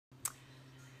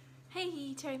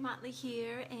Hey, Terry Motley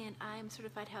here, and I'm a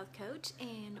certified health coach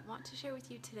and want to share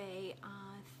with you today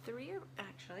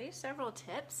several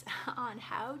tips on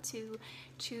how to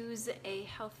choose a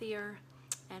healthier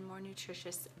and more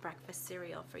nutritious breakfast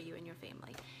cereal for you and your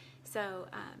family. So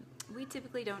we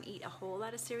typically don't eat a whole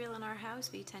lot of cereal in our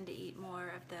house. We tend to eat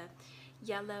more of the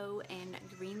yellow and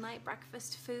green light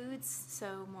breakfast foods,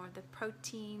 so more of the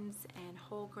proteins and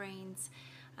whole grains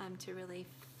to really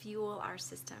fuel our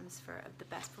systems for the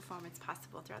best performance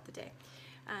possible throughout the day.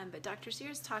 But Dr.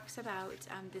 Sears talks about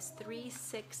this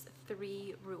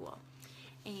 3-6-3 rule.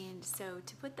 And so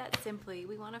to put that simply,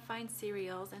 we want to find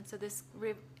cereals, and so this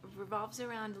revolves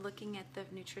around looking at the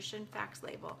nutrition facts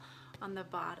label on the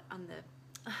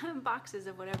boxes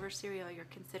of whatever cereal you're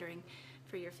considering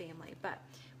for your family. But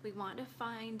we want to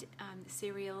find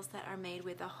cereals that are made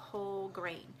with a whole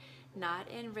grain, not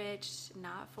enriched,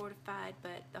 not fortified,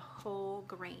 but the whole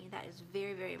grain. That is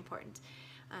very, very important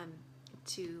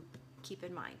to keep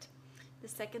in mind. The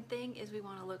second thing is we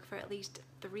want to look for at least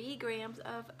 3 grams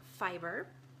of fiber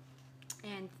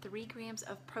and 3 grams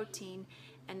of protein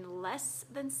and less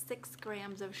than 6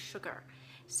 grams of sugar.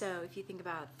 So if you think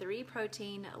about 3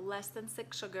 protein, less than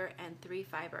 6 sugar, and 3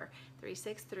 fiber,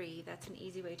 3-6-3, that's an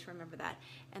easy way to remember that.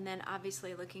 And then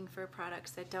obviously looking for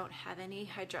products that don't have any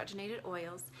hydrogenated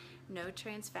oils, no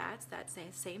trans fats, that's the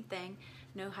same thing,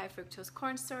 no high fructose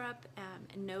corn syrup,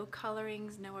 no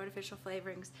colorings, no artificial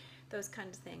flavorings. Those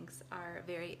kinds of things are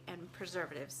and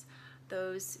preservatives.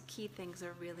 Those key things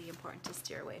are really important to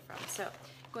steer away from. So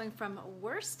going from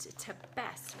worst to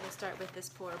best, we'll start with this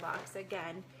poor box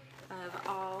again of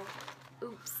all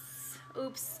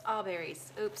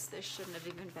berries. Oops, this shouldn't have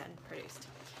even been produced.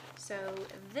 So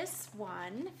this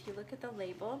one, if you look at the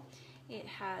label, it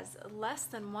has less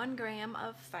than 1 gram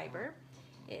of fiber.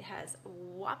 It has a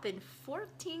whopping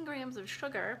 14 grams of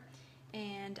sugar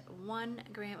and 1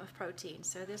 gram of protein.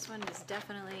 So this one is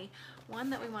definitely one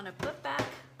that we want to put back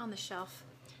on the shelf,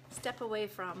 step away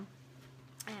from,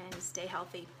 and stay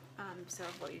healthy. So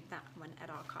avoid that one at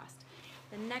all costs.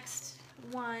 The next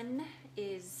one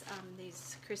is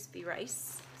these crispy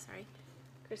rice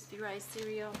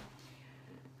cereal.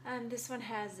 This one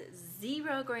has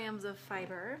 0 grams of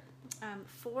fiber,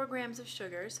 4 grams of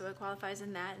sugar, so it qualifies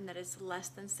in that, and that is less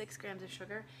than 6 grams of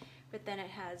sugar, but then it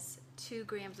has 2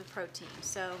 grams of protein.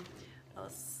 So a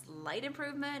slight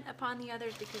improvement upon the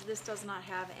others because this does not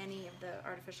have any of the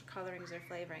artificial colorings or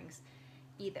flavorings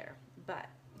either, but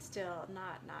still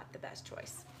not the best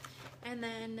choice. And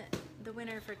then the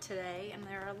winner for today, and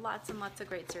there are lots and lots of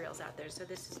great cereals out there, so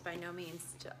this is by no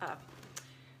means a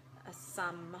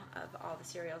sum of all the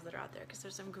cereals that are out there, because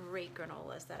there's some great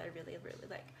granolas that I really, really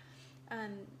like.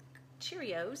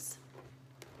 Cheerios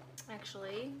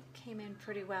actually came in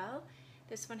pretty well.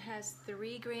 This one has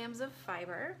 3 grams of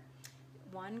fiber,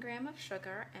 1 gram of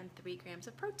sugar, and 3 grams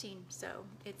of protein. So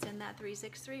it's in that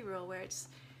 3-6-3 rule where it's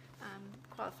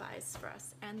qualifies for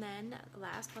us. And then the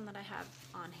last one that I have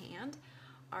on hand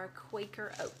are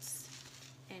Quaker oats.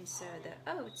 And so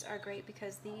the oats are great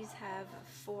because these have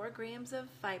 4 grams of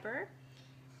fiber,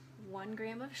 1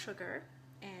 gram of sugar,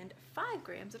 and 5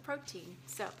 grams of protein.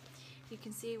 So you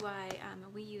can see why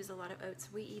we use a lot of oats.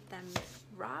 We eat them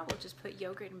raw. We'll just put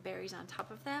yogurt and berries on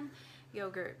top of them.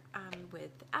 Yogurt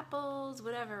with apples,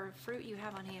 whatever fruit you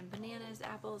have on hand, bananas,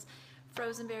 apples,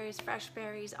 frozen berries, fresh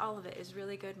berries, all of it is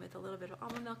really good with a little bit of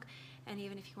almond milk, and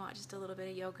even if you want just a little bit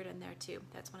of yogurt in there too.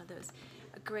 That's one of those,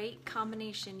 a great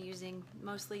combination using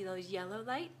mostly those yellow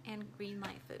light and green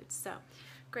light foods. So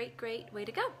great way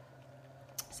to go.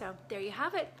 So there you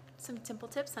have it, some simple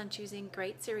tips on choosing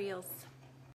great cereals.